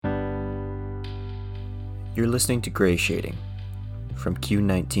You're listening to Gray Shading from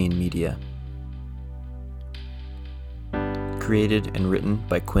Q19 Media. Created and written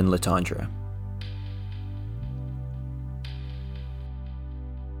by Quinn Latondra.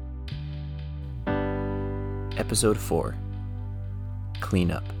 Episode 4.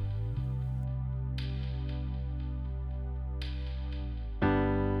 Clean Up.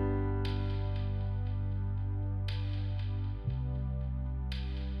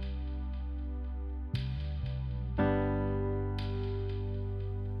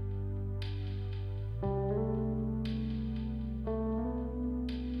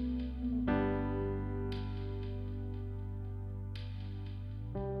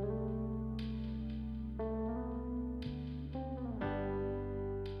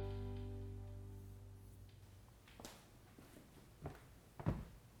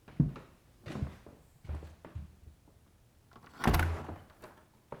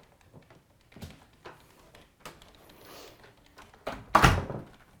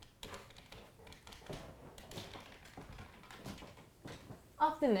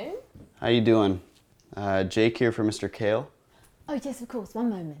 Afternoon. How you doing? Jake here for Mr. Kale. Oh yes, of course. One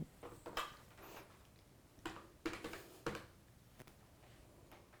moment.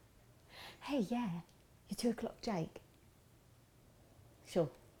 Hey, yeah. You're 2 o'clock, Jake. Sure.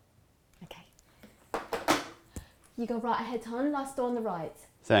 Okay. You go right ahead, hon. Last door on the right.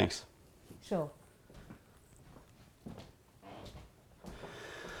 Thanks. Sure.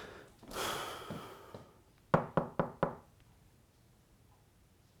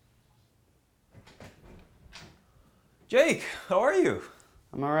 Jake, how are you?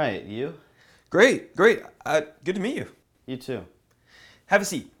 I'm all right. You? Great. Good to meet you. You too. Have a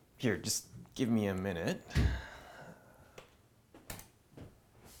seat. Here, just give me a minute.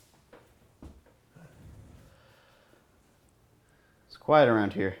 It's quiet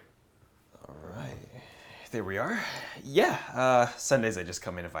around here. All right. There we are. Yeah, Sundays I just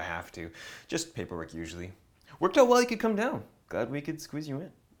come in if I have to. Just paperwork usually. Worked out well you could come down. Glad we could squeeze you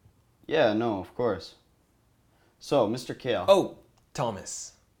in. Yeah, no, of course. So, Mr. Kale. Oh,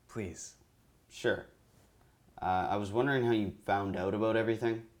 Thomas, please. Sure. I was wondering how you found out about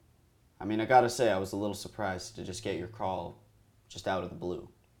everything. I mean, I gotta say, I was a little surprised to just get your call just out of the blue.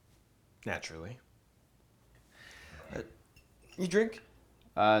 Naturally. You drink?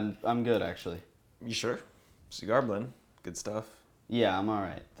 I'm good, actually. You sure? Cigar blend. Good stuff. Yeah, I'm all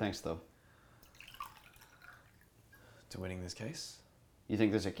right. Thanks, though. To winning this case? You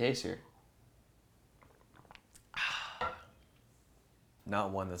think there's a case here?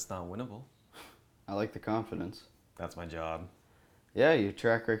 Not one that's not winnable. I like the confidence. That's my job. Yeah, your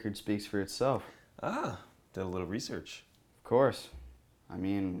track record speaks for itself. Did a little research. Of course. I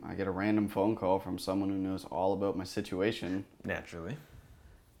mean, I get a random phone call from someone who knows all about my situation. Naturally.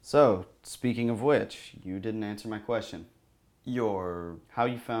 So, speaking of which, you didn't answer my question. How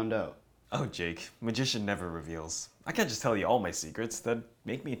you found out? Oh, Jake, magician never reveals. I can't just tell you all my secrets. That'd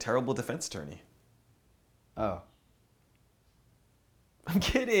make me a terrible defense attorney. Oh. I'm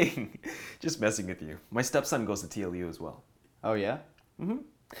kidding. Just messing with you. My stepson goes to TLU as well. Oh, yeah? Mm-hmm.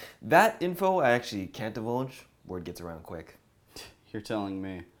 That info I actually can't divulge. Word gets around quick. You're telling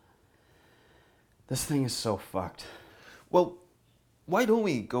me. This thing is so fucked. Well, why don't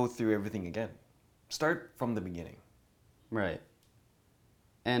we go through everything again? Start from the beginning. Right.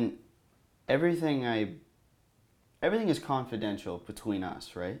 And everything is confidential between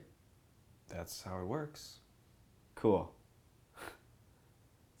us, right? That's how it works. Cool.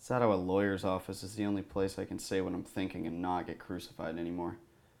 It's sad how a lawyer's office is the only place I can say what I'm thinking and not get crucified anymore.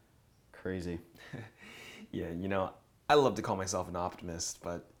 Crazy. Yeah, I love to call myself an optimist,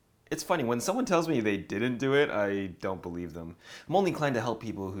 but it's funny. When someone tells me they didn't do it, I don't believe them. I'm only inclined to help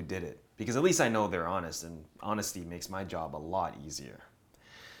people who did it, because at least I know they're honest, and honesty makes my job a lot easier.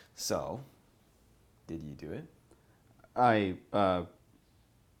 So, did you do it?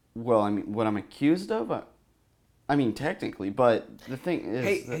 Well, I mean, what I'm accused of? I mean, technically, but the thing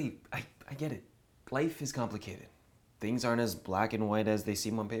is... Hey, I get it. Life is complicated. Things aren't as black and white as they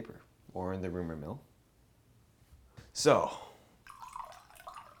seem on paper, or in the rumor mill. So,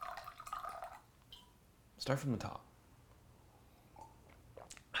 start from the top.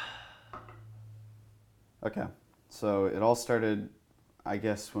 Okay, so it all started, I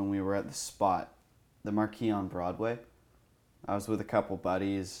guess, when we were at the Spot, the Marquee on Broadway. I was with a couple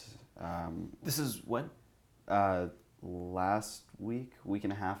buddies. This is when? Last week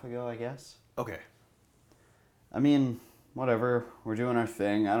and a half ago, I guess. Okay. I mean, whatever, we're doing our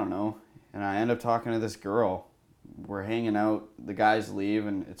thing, I don't know. And I end up talking to this girl. We're hanging out, the guys leave,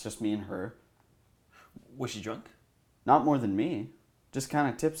 and it's just me and her. Was she drunk? Not more than me. Just kind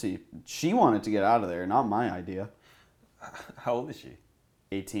of tipsy. She wanted to get out of there, not my idea. How old is she?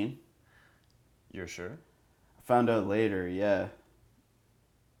 18. You're sure? I found out later, yeah.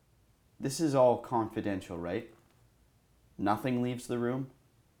 This is all confidential, right? Nothing leaves the room?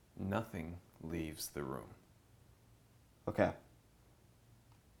 Nothing leaves the room. Okay.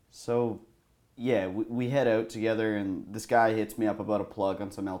 So, yeah, we head out together, and this guy hits me up about a plug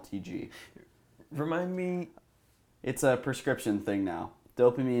on some LTG. Remind me. It's a prescription thing now.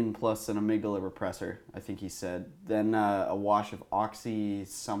 Dopamine plus an amygdala repressor, I think he said. Then a wash of oxy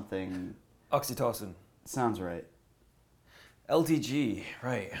something. Oxytocin. Sounds right. LTG,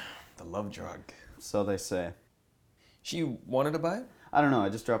 right. The love drug. So they say. She wanted to buy it? I don't know, I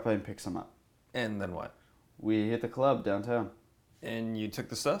just dropped by and picked some up. And then what? We hit the club downtown. And you took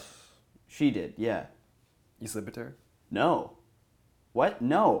the stuff? She did, yeah. You slip it to her? No. What?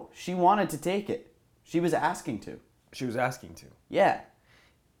 No. She wanted to take it. She was asking to. She was asking to. Yeah.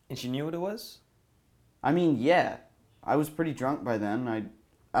 And she knew what it was? I mean, yeah. I was pretty drunk by then.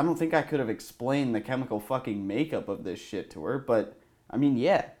 I don't think I could have explained the chemical fucking makeup of this shit to her, but I mean,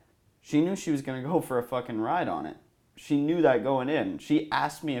 yeah. She knew she was gonna go for a fucking ride on it. She knew that going in. She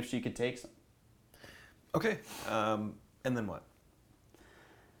asked me if she could take some. Okay. And then what?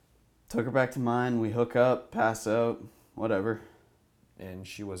 Took her back to mine. We hook up, pass out, whatever. And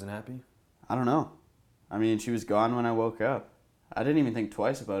she wasn't happy? I don't know. I mean, she was gone when I woke up. I didn't even think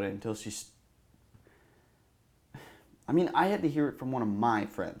twice about it until I mean, I had to hear it from one of my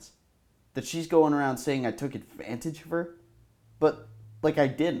friends. That she's going around saying I took advantage of her. But, like, I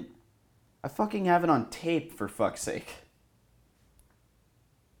didn't. I fucking have it on tape, for fuck's sake.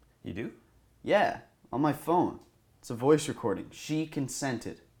 You do? Yeah, on my phone. It's a voice recording. She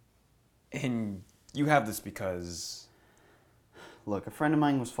consented. And you have this because... Look, a friend of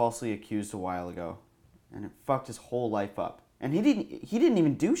mine was falsely accused a while ago, and it fucked his whole life up. And he didn't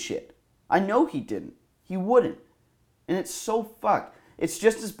even do shit. I know he didn't. He wouldn't. And it's so fucked. It's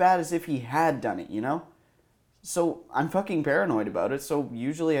just as bad as if he had done it, you know? So I'm fucking paranoid about it, so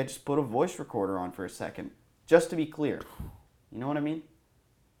usually I just put a voice recorder on for a second. Just to be clear. You know what I mean?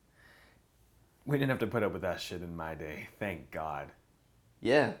 We didn't have to put up with that shit in my day. Thank God.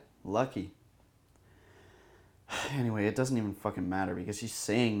 Yeah, lucky. Anyway, it doesn't even fucking matter because she's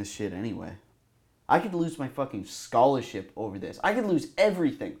saying this shit anyway. I could lose my fucking scholarship over this. I could lose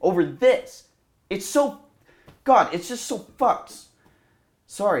everything over this. It's so... God, it's just so fucked.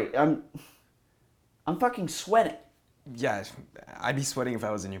 Sorry, I'm fucking sweating. Yeah, I'd be sweating if I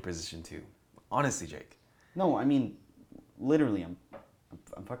was in your position too. Honestly, Jake. No, I mean, literally, I'm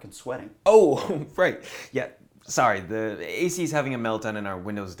fucking sweating. Oh, right. Yeah, sorry. The AC's having a meltdown and our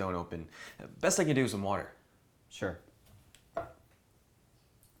windows don't open. Best I can do is some water. Sure. Here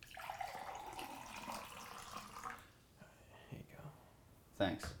you go.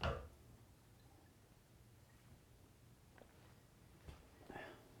 Thanks.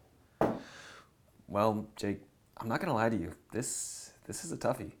 Well, Jake, I'm not gonna lie to you. This is a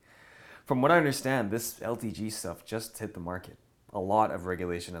toughie. From what I understand, this LTG stuff just hit the market. A lot of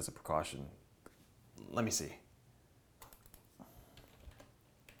regulation as a precaution. Let me see.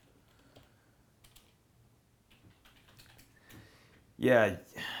 Yeah,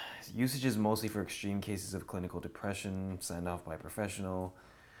 usage is mostly for extreme cases of clinical depression, signed off by a professional.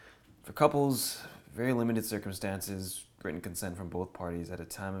 For couples, very limited circumstances, written consent from both parties at a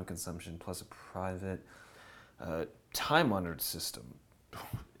time of consumption, plus a private, time-honored system.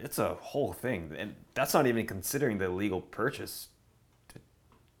 It's a whole thing, and that's not even considering the legal purchase. It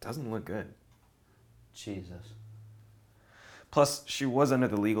doesn't look good. Jesus. Plus, she was under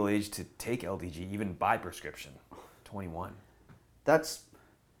the legal age to take LTG, even by prescription. 21.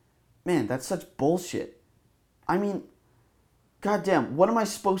 Man, that's such bullshit. I mean, goddamn, what am I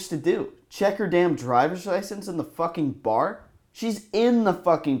supposed to do? Check her damn driver's license in the fucking bar? She's in the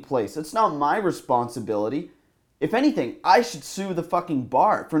fucking place. It's not my responsibility. If anything, I should sue the fucking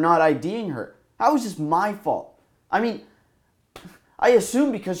bar for not IDing her. How is this my fault? I mean, I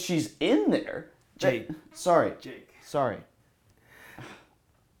assume because she's in there. Jake. Sorry. Jake. Sorry.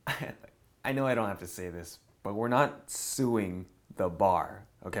 I know I don't have to say this, but we're not suing the bar,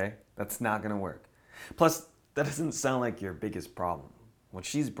 okay? That's not gonna work. Plus, that doesn't sound like your biggest problem. What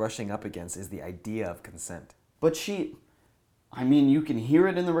she's brushing up against is the idea of consent. But I mean, you can hear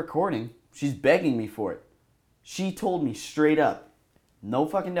it in the recording. She's begging me for it. She told me straight up. No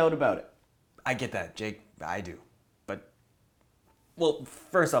fucking doubt about it. I get that, Jake. I do. But, well,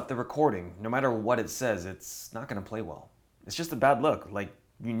 first off, the recording, no matter what it says, it's not gonna play well. It's just a bad look, like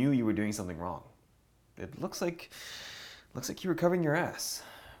you knew you were doing something wrong. It looks like you were covering your ass,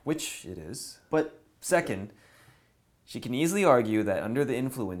 which it is. But Second, She can easily argue that under the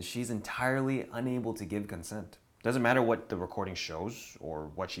influence, she's entirely unable to give consent. Doesn't matter what the recording shows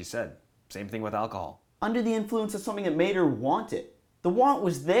or what she said. Same thing with alcohol. Under the influence of something that made her want it. The want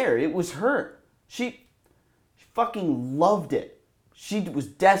was there. It was her. She fucking loved it. She was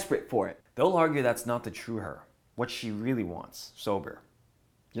desperate for it. They'll argue that's not the true her. What she really wants, sober.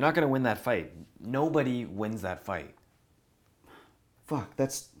 You're not going to win that fight. Nobody wins that fight. Fuck,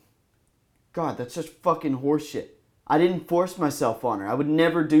 that's just fucking horseshit. I didn't force myself on her. I would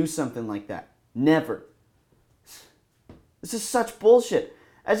never do something like that. Never. This is such bullshit.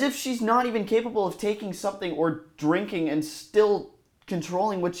 As if she's not even capable of taking something or drinking and still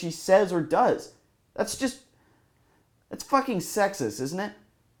controlling what she says or does. That's fucking sexist, isn't it?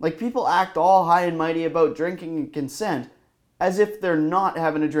 Like, people act all high and mighty about drinking and consent as if they're not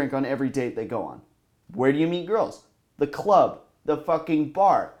having a drink on every date they go on. Where do you meet girls? The club, the fucking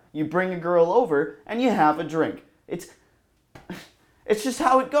bar. You bring a girl over and you have a drink. It's just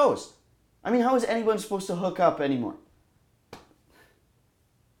how it goes. I mean, how is anyone supposed to hook up anymore?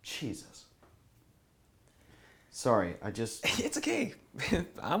 Jesus. Sorry, It's okay.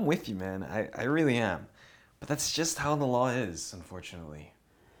 I'm with you, man. I really am. But that's just how the law is, unfortunately.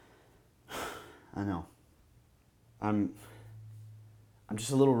 I know. I'm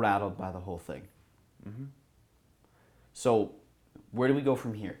just a little rattled by the whole thing. Mm-hmm. So, where do we go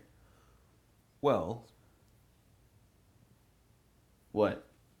from here? Well, What?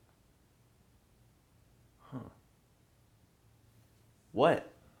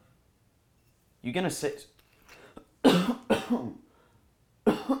 What? You gonna say...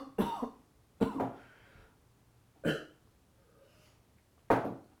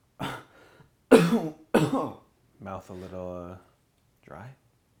 mouth a little dry?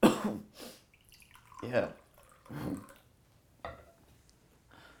 Yeah.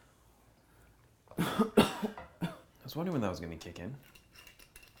 I was wondering when that was going to kick in.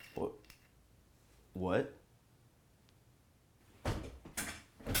 What?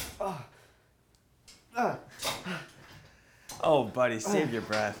 Oh, buddy, save your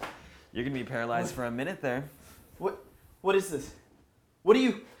breath. You're going to be paralyzed for a minute there. What is this? What are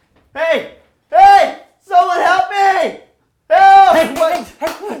you... Hey! Hey! Someone help me! Help!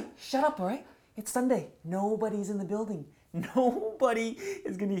 Hey, shut up, all right? It's Sunday. Nobody's in the building. Nobody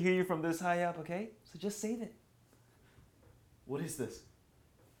is going to hear you from this high up, okay? So just save it. What is this?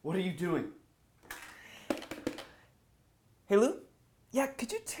 What are you doing? Hey, Lou? Yeah,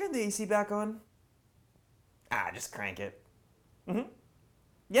 could you turn the AC back on? Just crank it. Mm-hmm.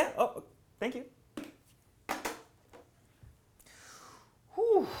 Yeah, oh, thank you.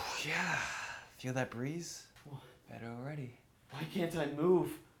 Whew, yeah. Feel that breeze? Better already. Why can't I move?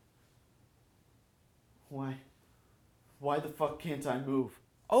 Why the fuck can't I move?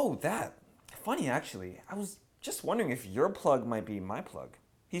 Oh, that. Funny, actually. I was just wondering if your plug might be my plug.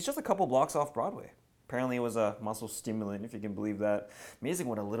 He's just a couple blocks off Broadway. Apparently it was a muscle stimulant, if you can believe that. Amazing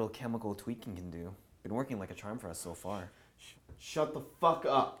what a little chemical tweaking can do. Been working like a charm for us so far. Shut the fuck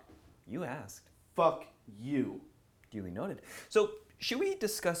up. You asked. Fuck you. Duly noted. So, should we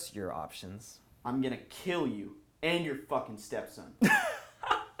discuss your options? I'm gonna kill you and your fucking stepson.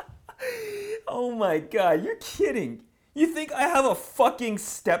 Oh my god, you're kidding. You think I have a fucking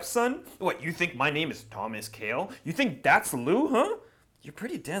stepson? What, you think my name is Thomas Kale? You think that's Lou, huh? You're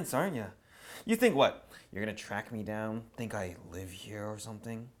pretty dense, aren't you? You think what? You're gonna track me down? Think I live here or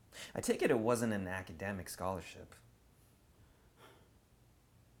something? I take it wasn't an academic scholarship.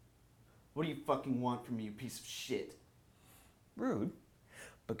 What do you fucking want from me, you piece of shit? Rude,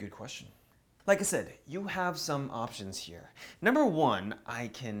 but good question. Like I said, you have some options here. Number one, I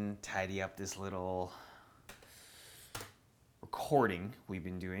can tidy up this little recording we've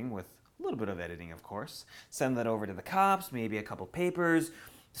been doing with a little bit of editing, of course. Send that over to the cops, maybe a couple papers.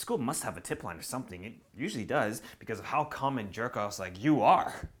 The school must have a tip line or something. It usually does because of how common jerk-offs like you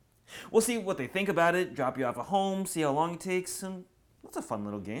are. We'll see what they think about it, drop you off at home, see how long it takes, and that's a fun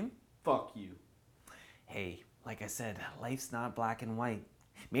little game. Fuck you. Hey, like I said, life's not black and white.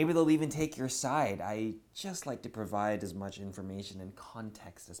 Maybe they'll even take your side. I just like to provide as much information and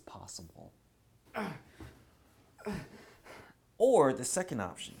context as possible. Or the second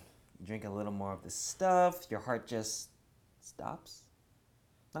option. You drink a little more of this stuff, your heart just stops.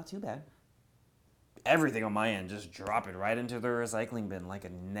 Not too bad. Everything on my end, just drop it right into the recycling bin like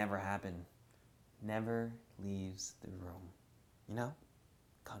it never happened. Never leaves the room. You know?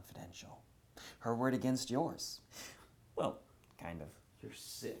 Confidential. Her word against yours. Well, kind of. You're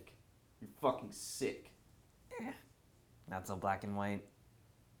sick. You're fucking sick. Not so black and white.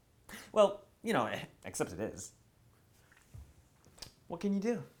 Well, you know, except it is. What can you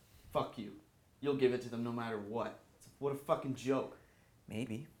do? Fuck you. You'll give it to them no matter what. It's a What a fucking joke.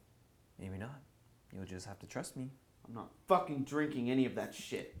 Maybe. Maybe not. You'll just have to trust me. I'm not fucking drinking any of that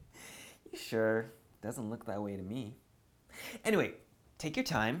shit. You sure? Doesn't look that way to me. Anyway, take your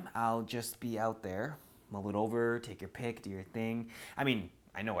time. I'll just be out there. Mull it over, take your pick, do your thing. I mean,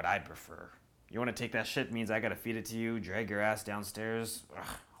 I know what I'd prefer. You want to take that shit means I gotta feed it to you, drag your ass downstairs,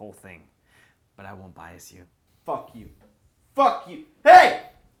 whole thing. But I won't bias you. Fuck you. Fuck you. Hey!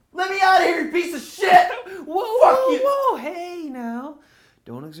 Let me out of here, you piece of shit! Whoa, hey now.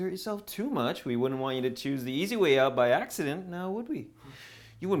 Don't exert yourself too much. We wouldn't want you to choose the easy way out by accident, now would we?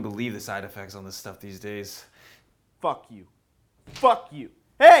 You wouldn't believe the side effects on this stuff these days. Fuck you. Fuck you.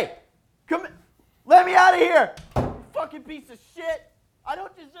 Hey! Come in. Let me out of here! You fucking piece of shit! I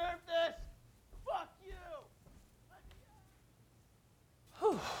don't deserve this! Fuck you! Let me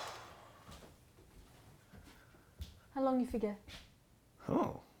out. How long you figure?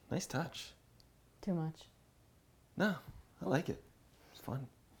 Oh, nice touch. Too much. No, I like it. It's fun.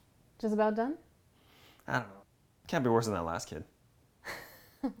 Just about done? I don't know. Can't be worse than that last kid.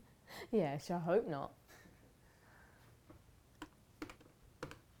 Yeah, sure hope not.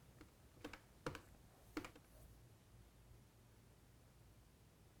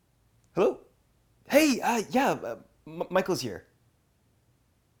 Hello? Hey, Michael's here.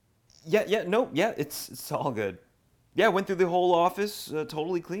 Yeah, it's all good. Yeah, went through the whole office,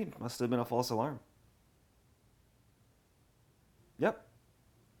 totally clean. Must have been a false alarm. Yep.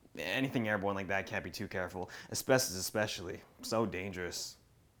 Anything airborne like that can't be too careful. Asbestos especially. So dangerous.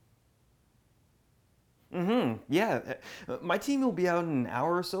 Yeah. My team will be out in an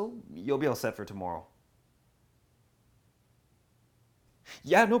hour or so. You'll be all set for tomorrow.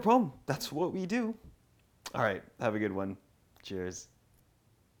 Yeah, no problem. That's what we do. All right, have a good one. Cheers.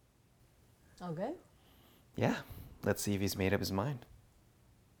 All good? Yeah, let's see if he's made up his mind.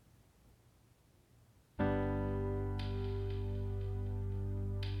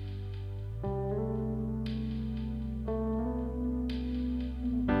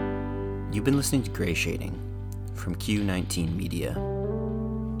 You've been listening to Gray Shading from Q19 Media.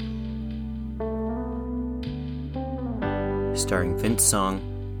 Starring Vince Song,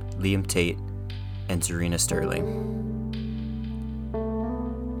 Liam Tate, and Serena Sterling.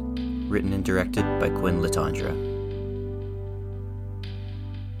 Written and directed by Quinn Latondra.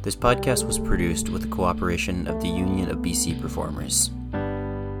 This podcast was produced with the cooperation of the Union of BC Performers.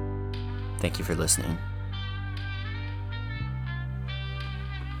 Thank you for listening.